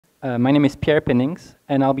My name is Pierre Penninckx,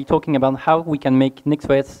 and I'll be talking about how we can make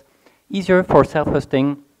NixOS easier for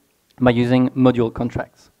self-hosting by using module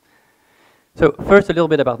contracts. So first, a little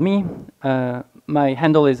bit about me. My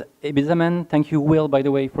handle is Ibizaman. Thank you, Will, by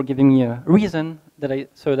the way, for giving me a reason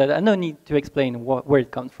so that I don't need to explain where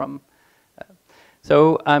it comes from.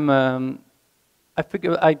 I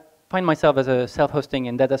find myself as a self-hosting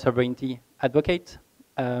and data sovereignty advocate.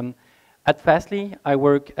 At Fastly, I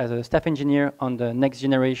work as a staff engineer on the next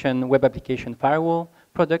generation web application firewall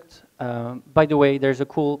product. By the way, there's a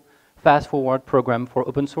cool fast-forward program for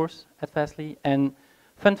open source at Fastly. And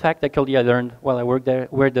fun fact, actually, I learned while I worked there,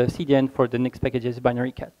 where the CDN for the Nix package is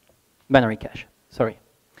binary cache. Sorry.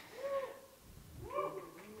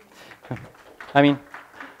 I mean,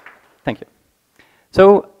 thank you.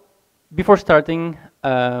 So before starting,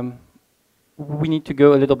 we need to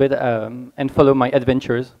go a little bit and follow my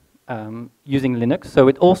adventures using Linux. So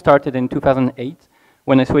it all started in 2008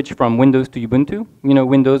 when I switched from Windows to Ubuntu. You know,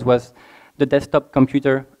 Windows was the desktop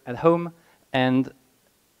computer at home, and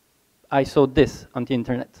I saw this on the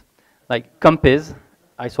internet. Like Compiz,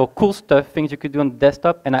 I saw cool stuff, things you could do on the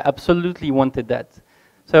desktop, and I absolutely wanted that.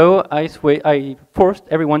 So I forced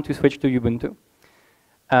everyone to switch to Ubuntu.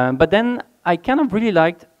 But then I kind of really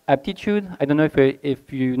liked Aptitude. I don't know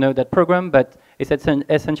if you know that program, but it's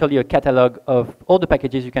essentially a catalog of all the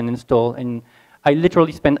packages you can install. And I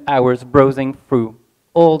literally spent hours browsing through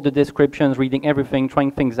all the descriptions, reading everything,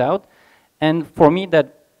 trying things out. And for me,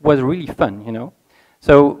 that was really fun, you know.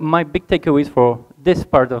 So my big takeaways for this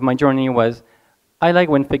part of my journey was, I like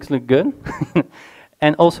when things look good.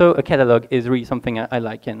 And also, a catalog is really something I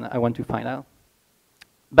like and I want to find out.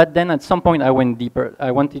 But then at some point, I went deeper.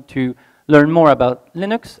 I wanted to learn more about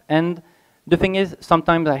Linux, and the thing is,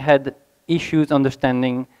 sometimes I had issues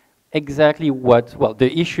understanding exactly what, well,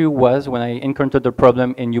 the issue was when I encountered the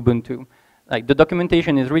problem in Ubuntu. Like, the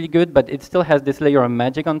documentation is really good, but it still has this layer of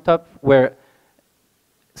magic on top where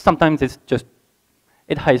sometimes it's just,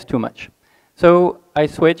 it hides too much. So I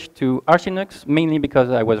switched to Arch Linux, mainly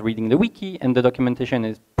because I was reading the wiki, and the documentation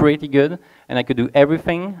is pretty good, and I could do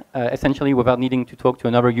everything, essentially, without needing to talk to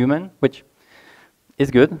another human, which is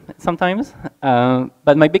good sometimes.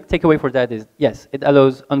 But my big takeaway for that is, yes, it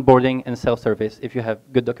allows onboarding and self-service if you have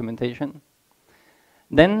good documentation.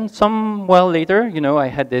 Then some while later, you know, I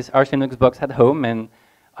had this Arch Linux box at home, and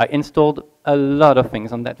I installed a lot of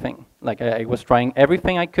things on that thing. Like, I was trying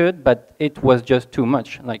everything I could, but it was just too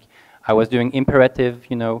much. Like, I was doing imperative,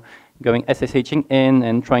 you know, going SSHing in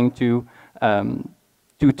and trying to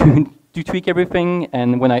tweak everything,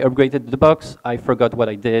 and when I upgraded the box, I forgot what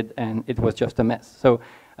I did, and it was just a mess. So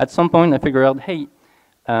at some point, I figured out, hey,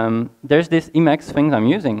 there's this Emacs thing I'm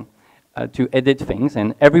using to edit things,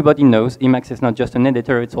 and everybody knows Emacs is not just an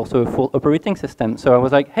editor, it's also a full operating system. So I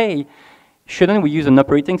was like, hey, shouldn't we use an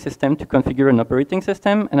operating system to configure an operating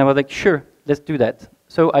system? And I was like, sure, let's do that.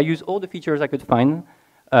 So I used all the features I could find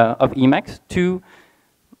of Emacs to,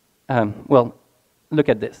 well, look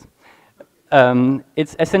at this.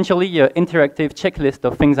 It's essentially an interactive checklist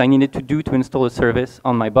of things I needed to do to install a service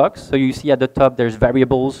on my box. So you see at the top there's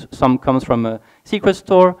variables, some comes from a secret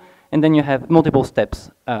store, and then you have multiple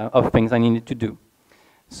steps of things I needed to do.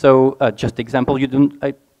 So just example,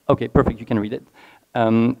 okay, perfect, you can read it.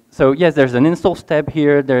 So yes, there's an install step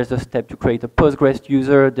here, there's a step to create a Postgres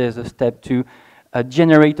user, there's a step to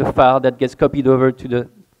generate a file that gets copied over to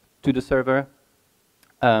the server.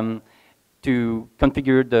 To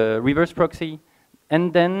configure the reverse proxy.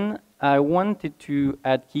 And then I wanted to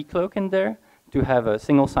add Keycloak in there to have a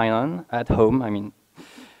single sign-on at home. I mean,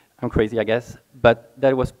 I'm crazy, I guess, but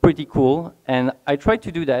that was pretty cool. And I tried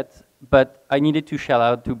to do that, but I needed to shell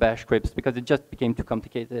out to bash scripts because it just became too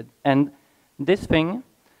complicated. And this thing,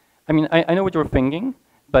 I mean, I know what you're thinking,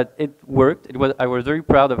 but it worked. I was very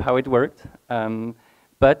proud of how it worked.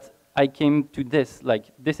 But I came to this, like,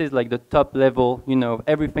 this is like the top level, you know, of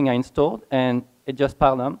everything I installed, and it just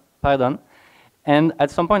piled on. And at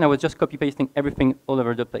some point, I was just copy-pasting everything all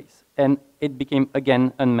over the place. And it became,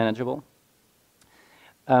 again, unmanageable.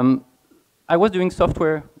 I was doing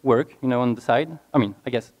software work, you know, on the side. I mean, I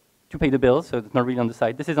guess, to pay the bills, so it's not really on the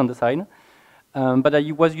side. This is on the side. But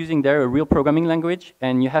I was using there a real programming language,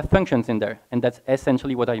 and you have functions in there. And that's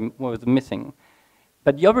essentially what I was missing.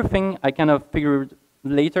 But the other thing I kind of figured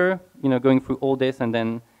later, you know, going through all this and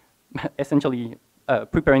then essentially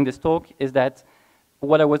preparing this talk, is that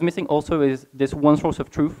what I was missing also is this one source of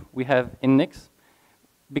truth we have in Nix.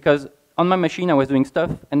 Because on my machine I was doing stuff,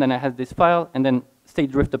 and then I had this file, and then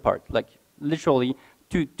state drift apart. Like, literally,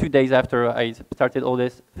 two days after I started all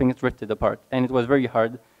this, things drifted apart. And it was very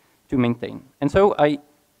hard to maintain. And so I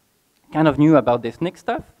kind of knew about this Nix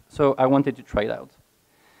stuff, so I wanted to try it out.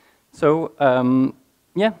 So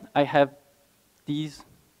yeah, I have these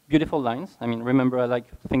beautiful lines. I mean, remember, I like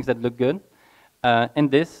things that look good.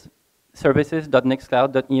 And this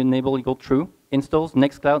services.nextcloud.enable equal true installs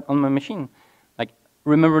Nextcloud on my machine. Like,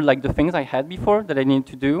 remember, like the things I had before that I needed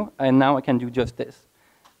to do, and now I can do just this.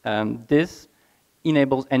 This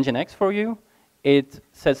enables NGINX for you. It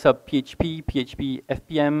sets up PHP, PHP,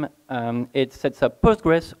 FPM. It sets up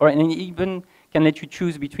Postgres, and it even can let you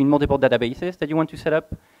choose between multiple databases that you want to set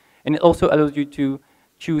up. And it also allows you to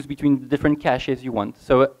choose between the different caches you want.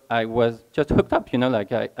 So I was just hooked up, you know,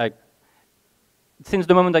 like since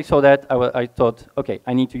the moment I saw that, I thought, okay,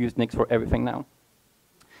 I need to use Nix for everything now.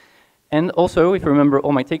 And also, if you remember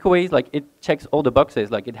all my takeaways, like it checks all the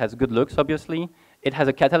boxes. Like it has good looks, obviously. It has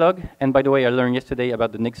a catalog. And by the way, I learned yesterday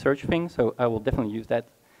about the Nix search thing, so I will definitely use that.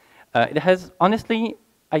 It has, honestly,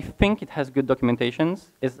 I think it has good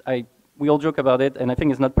documentations. We all joke about it, and I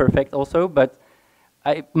think it's not perfect also, but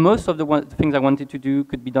most of the things I wanted to do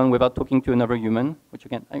could be done without talking to another human, which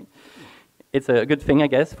again, it's a good thing, I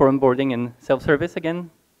guess, for onboarding and self-service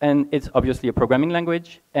again. And it's obviously a programming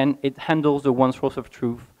language, and it handles the one source of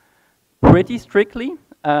truth pretty strictly,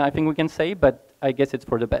 I think we can say, but I guess it's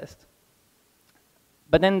for the best.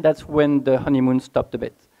 But then that's when the honeymoon stopped a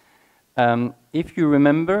bit. If you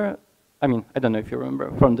remember, I mean, I don't know if you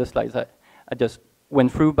remember from the slides I just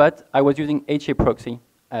went through, but I was using HA proxy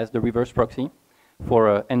as the reverse proxy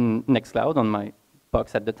for Nextcloud on my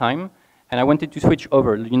box at the time. And I wanted to switch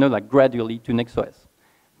over, you know, like gradually to NixOS.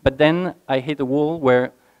 But then I hit a wall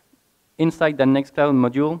where inside the Nextcloud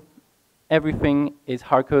module, everything is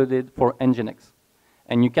hard-coded for NGINX.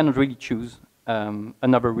 And you cannot really choose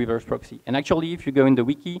another reverse proxy. And actually, if you go in the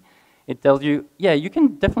wiki, it tells you, yeah, you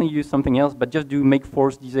can definitely use something else, but just do make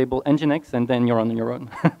force disable NGINX, and then you're on your own.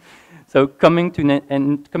 So coming to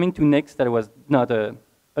Nix, that was not a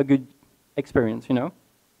good experience, you know?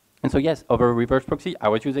 And so yes, over reverse proxy, I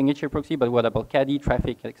was using HA proxy, but what about Caddy,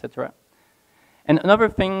 traffic, etc.? And another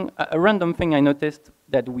thing, a random thing I noticed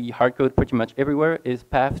that we hardcode pretty much everywhere is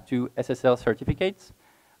path to SSL certificates.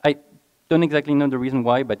 I don't exactly know the reason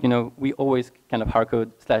why, but you know, we always kind of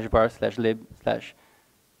hardcode /var/lib/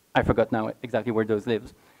 I forgot now exactly where those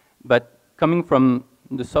lives. But coming from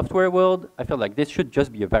the software world, I felt like this should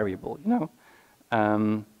just be a variable, you know?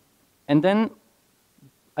 And then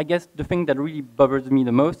I guess the thing that really bothers me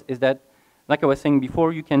the most is that, like I was saying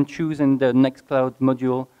before, you can choose in the Nextcloud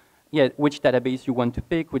module, yeah, which database you want to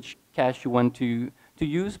pick, which cache you want to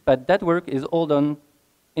use, but that work is all done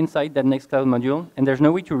inside that Nextcloud module, and there's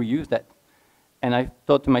no way to reuse that. And I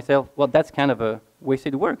thought to myself, well, that's kind of a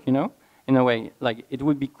wasted work, you know, in a way. Like, it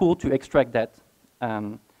would be cool to extract that.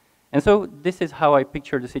 And so this is how I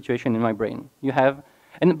picture the situation in my brain. You have,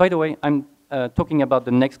 and by the way, I'm talking about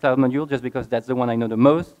the Nextcloud module just because that's the one I know the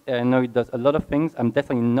most. I know it does a lot of things. I'm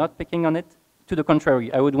definitely not picking on it. To the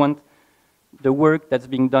contrary, I would want the work that's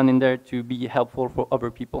being done in there to be helpful for other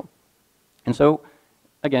people. And so,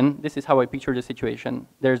 again, this is how I picture the situation.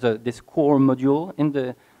 There's this core module in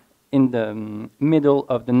the middle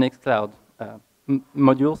of the Nextcloud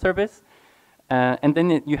module service, and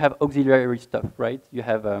then you have auxiliary stuff, right? You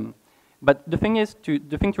have, but the thing is,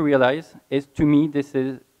 the thing to realize is, to me, this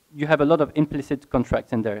is, you have a lot of implicit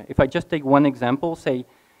contracts in there. If I just take one example, say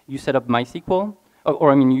you set up MySQL,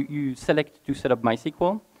 or I mean, you select to set up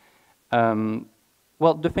MySQL.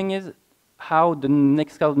 Well, the thing is, how the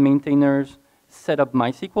Nextcloud maintainers set up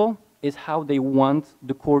MySQL is how they want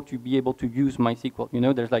the core to be able to use MySQL. You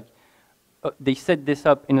know, there's like, they set this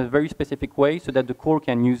up in a very specific way so that the core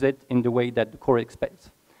can use it in the way that the core expects.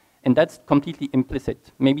 And that's completely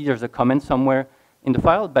implicit. Maybe there's a comment somewhere in the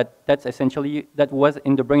file, but that's essentially, that was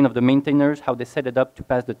in the brain of the maintainers, how they set it up to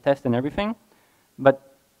pass the test and everything.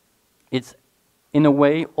 But it's, in a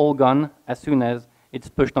way, all gone as soon as it's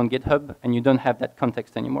pushed on GitHub, and you don't have that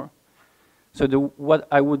context anymore. So what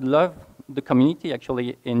I would love the community,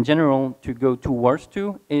 actually, in general, to go towards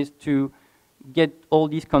to, is to get all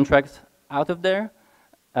these contracts out of there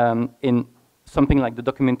in something like the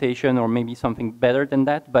documentation, or maybe something better than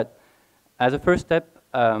that. But as a first step,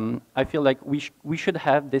 I feel like we should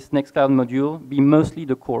have this Nextcloud module be mostly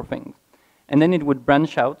the core thing. And then it would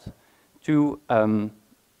branch out to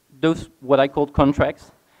those, what I call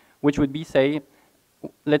contracts, which would be, say,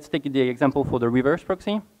 let's take the example for the reverse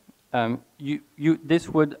proxy. This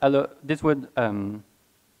would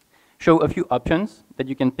show a few options that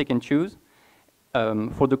you can pick and choose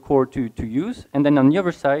for the core to use. And then on the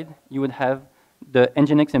other side, you would have the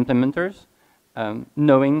NGINX implementers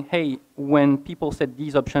knowing, hey, when people set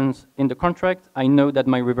these options in the contract, I know that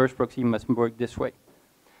my reverse proxy must work this way.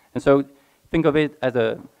 And so think of it as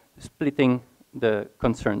a splitting the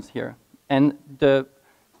concerns here. And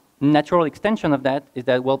natural extension of that is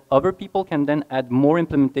that, well, other people can then add more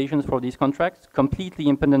implementations for these contracts completely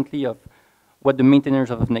independently of what the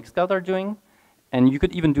maintainers of Nextcloud are doing. And you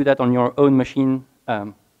could even do that on your own machine.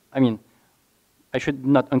 I mean, I should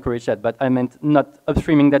not encourage that, but I meant not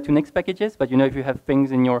upstreaming that to Next packages. But you know, if you have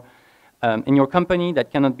things in your company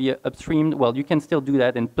that cannot be upstreamed, well, you can still do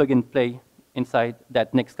that and plug and play inside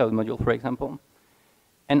that Nextcloud module, for example.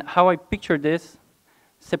 And how I picture this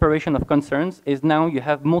separation of concerns is now you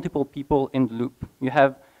have multiple people in the loop. You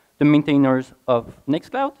have the maintainers of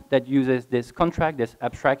Nextcloud that uses this contract, this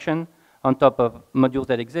abstraction on top of modules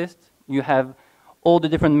that exist. You have all the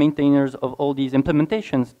different maintainers of all these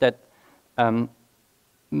implementations that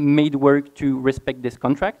made work to respect this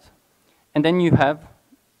contract. And then you have,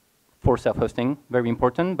 for self-hosting, very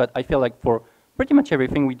important, but I feel like for pretty much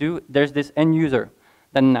everything we do, there's this end user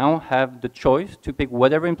that now have the choice to pick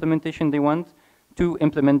whatever implementation they want to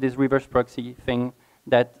implement this reverse proxy thing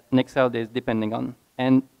that Nextcloud is depending on.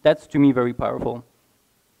 And that's, to me, very powerful.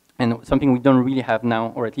 And something we don't really have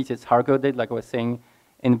now, or at least it's hard-coded, like I was saying,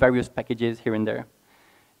 in various packages here and there.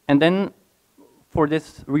 And then for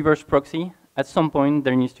this reverse proxy, at some point,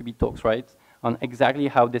 there needs to be talks, right, on exactly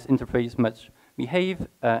how this interface must behave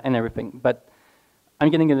and everything. But I'm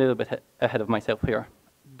getting a little bit ahead of myself here.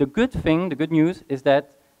 The good thing, the good news, is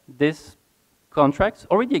that this contracts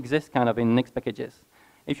already exist kind of in Nix packages.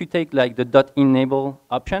 If you take like the .enable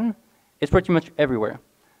option, it's pretty much everywhere.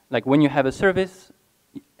 Like when you have a service,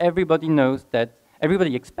 everybody knows that,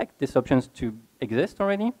 everybody expects these options to exist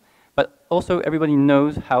already, but also everybody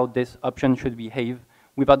knows how this option should behave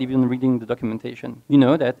without even reading the documentation. You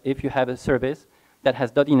know that if you have a service that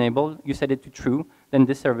has .enable, you set it to true, then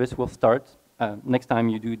this service will start next time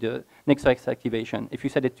you do the NixOS activation. If you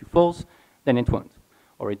set it to false, then it won't.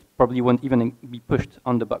 Or it probably won't even be pushed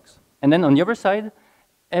on the box. And then on the other side,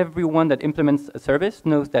 everyone that implements a service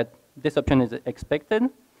knows that this option is expected,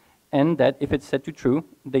 and that if it's set to true,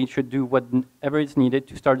 they should do whatever is needed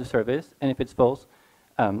to start the service, and if it's false,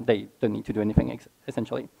 they don't need to do anything,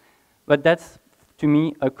 essentially. But that's, to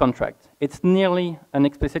me, a contract. It's nearly an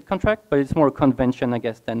explicit contract, but it's more a convention, I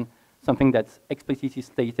guess, than something that's explicitly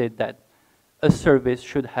stated that a service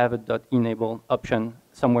should have a .enable option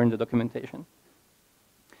somewhere in the documentation.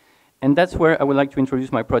 And that's where I would like to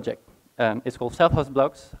introduce my project. It's called Self-Host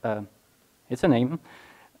Blocks. It's a name.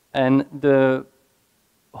 And the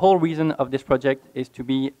whole reason of this project is to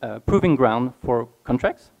be a proving ground for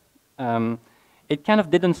contracts. It kind of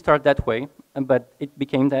didn't start that way, but it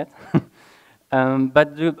became that.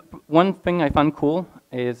 But the one thing I found cool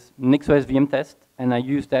is NixOS VM test, and I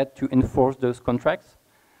use that to enforce those contracts.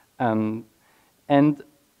 And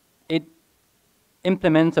it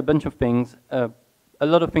implements a bunch of things. A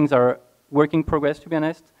lot of things are work in progress, to be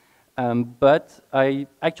honest. But I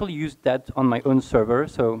actually used that on my own server,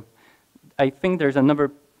 so I think there's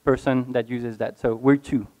another person that uses that, so we're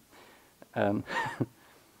two.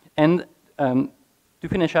 And to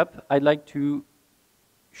finish up, I'd like to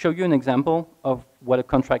show you an example of what a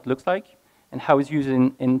contract looks like and how it's used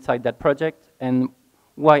inside that project and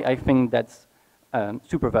why I think that's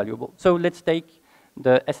super valuable. So let's take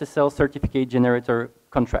the SSL certificate generator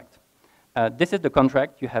contract. This is the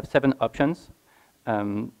contract. You have 7 options.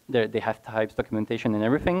 They have types, documentation, and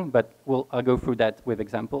everything, but I'll go through that with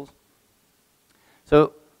examples.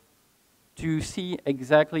 So to see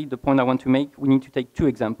exactly the point I want to make, we need to take 2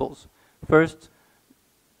 examples. First,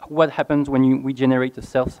 what happens when we generate a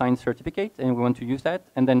self-signed certificate and we want to use that,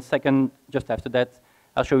 and then second, just after that,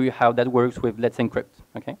 I'll show you how that works with Let's Encrypt,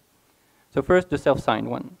 okay? So first, the self-signed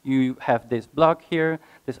one. You have this block here,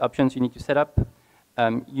 these options you need to set up.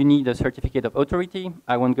 You need a certificate of authority.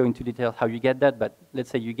 I won't go into detail how you get that, but let's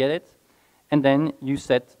say you get it. And then you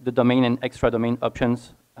set the domain and extra domain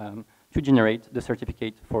options to generate the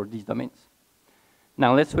certificate for these domains.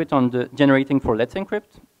 Now let's switch on the generating for Let's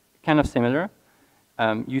Encrypt. Kind of similar.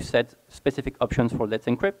 You set specific options for Let's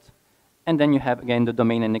Encrypt. And then you have, again, the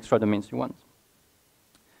domain and extra domains you want.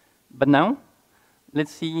 But now,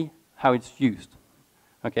 let's see how it's used.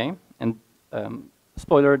 Okay? And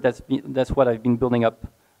spoiler, that's what I've been building up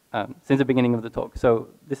since the beginning of the talk. So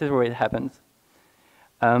this is where it happens.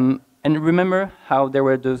 And remember how there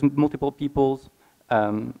were those multiple peoples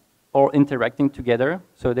all interacting together.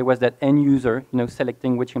 So there was that end user,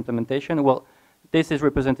 selecting which implementation. Well, this is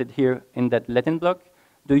represented here in that Latin block.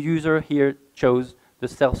 The user here chose the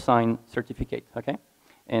self-signed certificate, okay?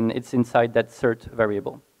 And it's inside that cert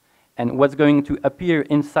variable. And what's going to appear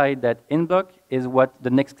inside that in block is what the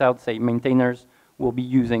Nextcloud, say, maintainers will be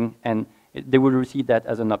using, and they will receive that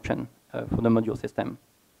as an option for the module system.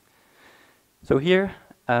 So here,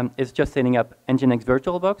 is just setting up NGINX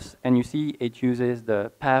VirtualBox, and you see it uses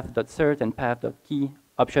the path.cert and path.key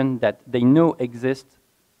option that they know exist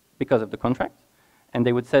because of the contract, and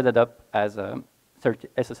they would set it up as a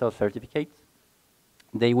SSL certificate.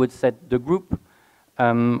 They would set the group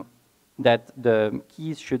that the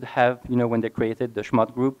keys should have, when they created the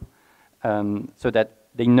Schmod group, so that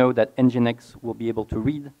they know that NGINX will be able to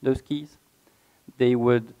read those keys. They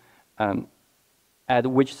would add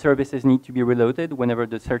which services need to be reloaded whenever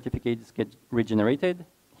the certificates get regenerated,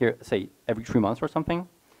 here, say, every 3 months or something.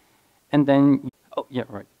 And then, oh, yeah,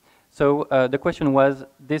 right. So the question was,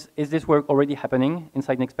 is this work already happening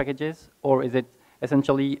inside Nix packages, or is it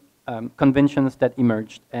essentially conventions that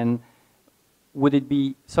emerged? And would it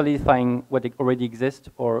be solidifying what already exists,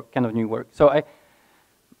 or kind of new work? So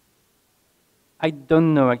I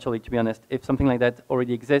don't know, actually, to be honest, if something like that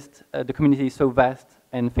already exists. The community is so vast,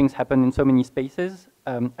 and things happen in so many spaces.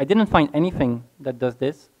 I didn't find anything that does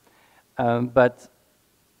this, but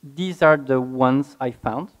these are the ones I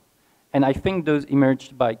found. And I think those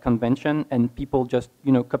emerged by convention and people just,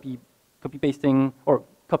 copy-pasting or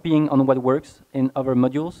copying on what works in other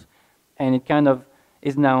modules. And it kind of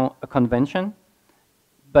is now a convention.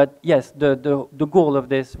 But yes, the goal of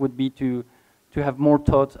this would be to have more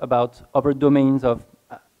thought about other domains of,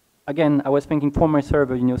 again, I was thinking for my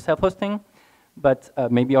server, self-hosting, but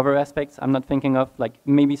maybe other aspects I'm not thinking of, like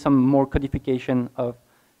maybe some more codification of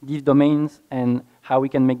these domains and how we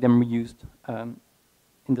can make them reused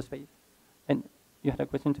in the space. And you had a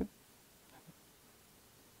question too?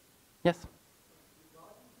 Yes?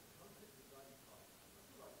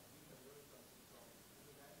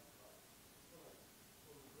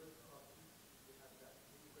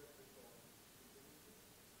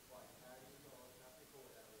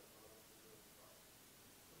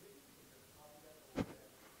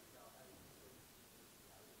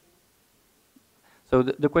 So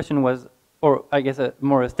the question was, or I guess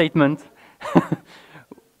more a statement.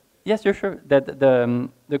 Yes, you're sure that the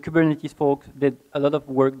Kubernetes folks did a lot of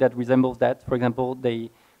work that resembles that. For example,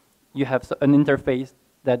 you have an interface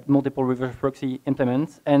that multiple reverse proxy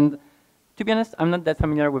implements. And to be honest, I'm not that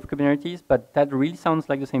familiar with Kubernetes, but that really sounds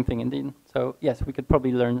like the same thing indeed. So yes, we could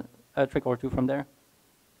probably learn a trick or two from there.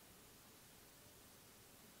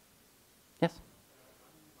 Yes?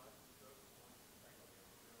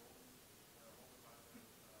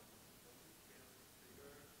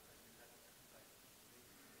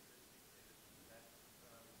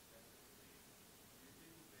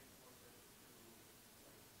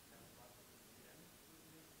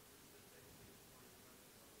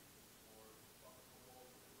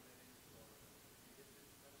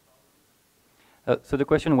 So the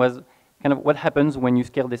question was kind of what happens when you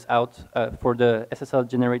scale this out for the SSL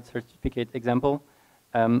generate certificate example.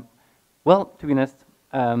 Well, to be honest,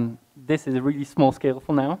 this is a really small scale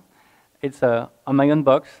for now. It's on my own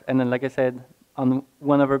box, and then, like I said, on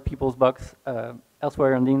one other people's box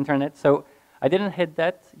elsewhere on the internet. So I didn't hit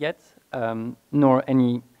that yet, nor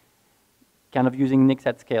any kind of using Nix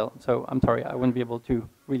at scale. So I'm sorry, I wouldn't be able to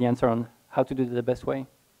really answer on how to do it the best way.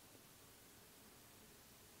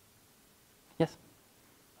 Yes?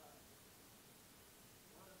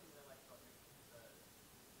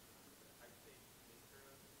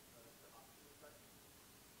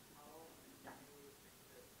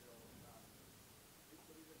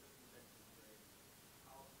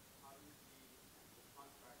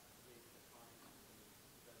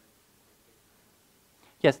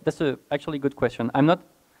 Yes, that's actually a good question.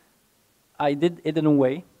 I did it in a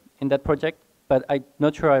way in that project, but I'm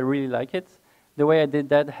not sure I really like it. The way I did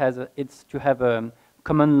that it's to have a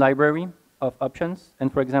common library of options.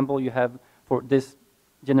 And for example, you have for this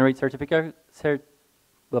generate certificate,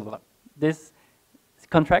 this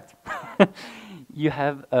contract, you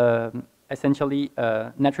have essentially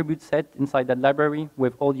an attribute set inside that library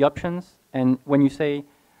with all the options. And when you say,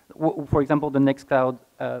 for example, the Nextcloud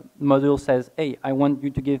module says, hey, I want you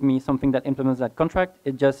to give me something that implements that contract,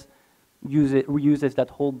 it just reuses that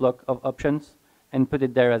whole block of options and put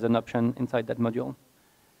it there as an option inside that module.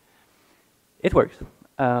 It works.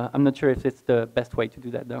 I'm not sure if it's the best way to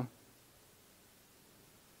do that, though.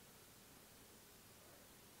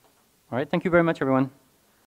 All right, thank you very much, everyone.